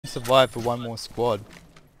survive for one more squad,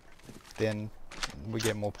 then we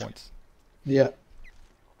get more points. Yeah.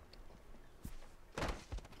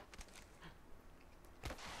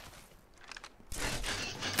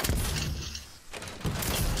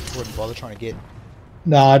 Wouldn't bother trying to get.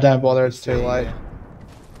 No, I don't bother. It's too late. Yeah.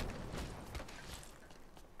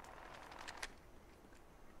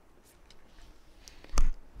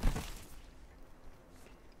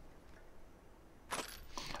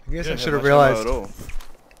 I guess I should have realised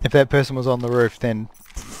if that person was on the roof, then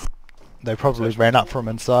they probably ran up from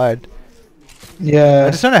inside. Yeah. I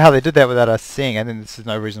just don't know how they did that without us seeing, and then there's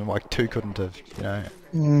no reason why 2 couldn't have, you know.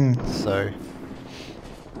 So.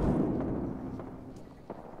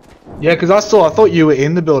 Yeah, because I thought you were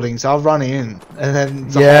in the building, so I've run in, and then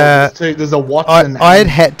there's a Watson. I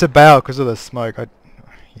had to bail because of the smoke.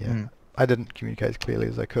 I didn't communicate as clearly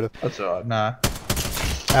as I could have. That's alright. Nah.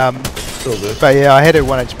 Still good. But yeah, I had it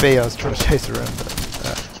 1 HP. I was trying to chase around.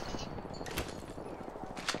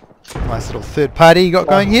 But, nice little third party you got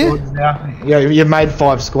going here. Yeah, you made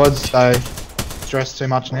 5 squads, so stress too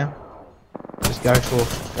much now. Just go for.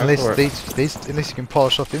 Unless you can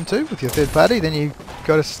polish off them 2 with your third party, then you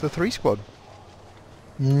go to the 3 squad.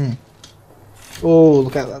 Oh,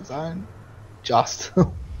 look at that zone. Just.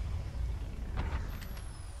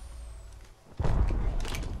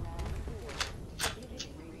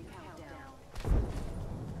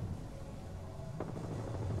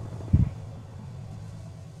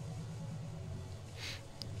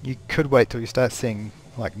 You could wait till you start seeing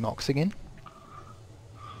like knocks again.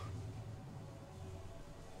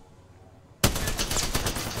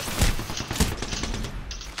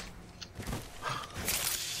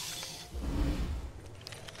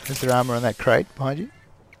 Is there armor on that crate behind you?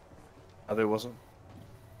 Oh, there wasn't.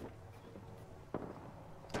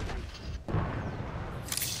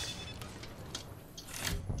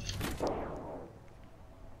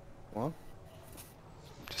 What?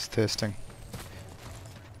 Just thirsting.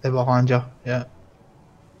 They're behind you, yeah.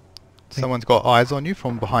 Someone's got eyes on you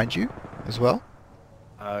from behind you as well.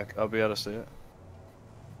 I'll be able to see it.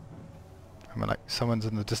 I mean, like, someone's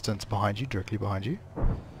in the distance behind you, directly behind you.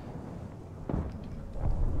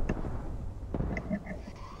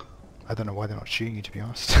 I don't know why they're not shooting you, to be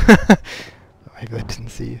honest. Maybe they didn't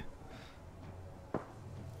see you.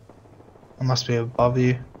 I must be above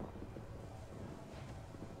you.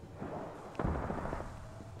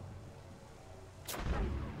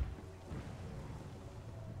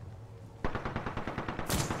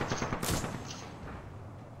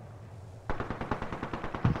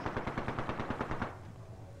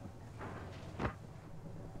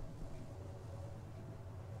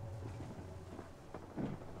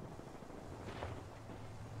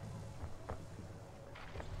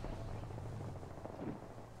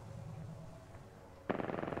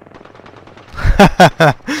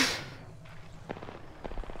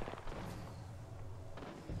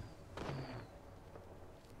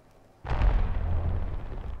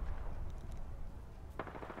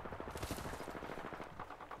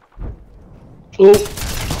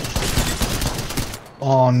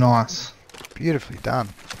 Oh, nice. Beautifully done.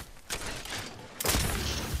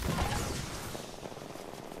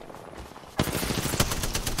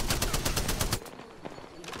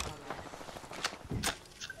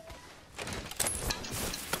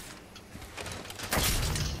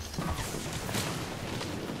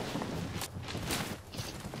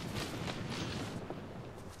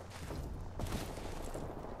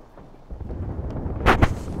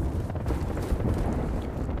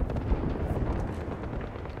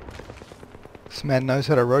 This man knows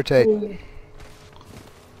how to rotate. Ooh.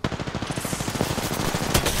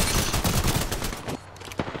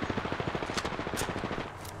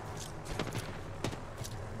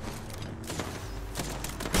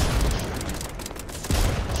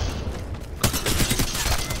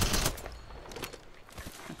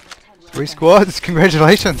 Three squads,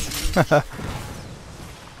 congratulations! That's how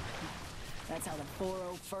the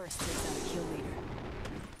 401st takes out a kill leader.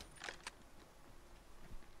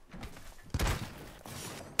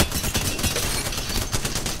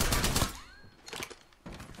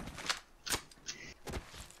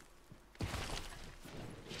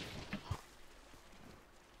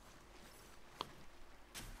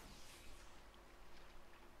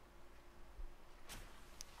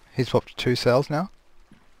 He's swapped 2 cells now.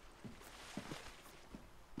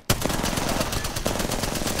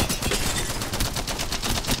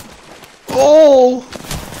 Oh!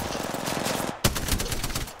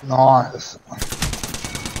 Nice.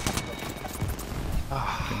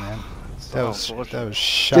 Okay, man. That was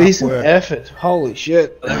sharp Decent work. effort. Holy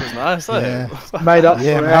shit. That was nice, Yeah. eh? Made up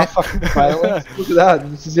Yeah, for our mate. fucking failings. Look at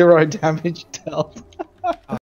that. 0 damage dealt.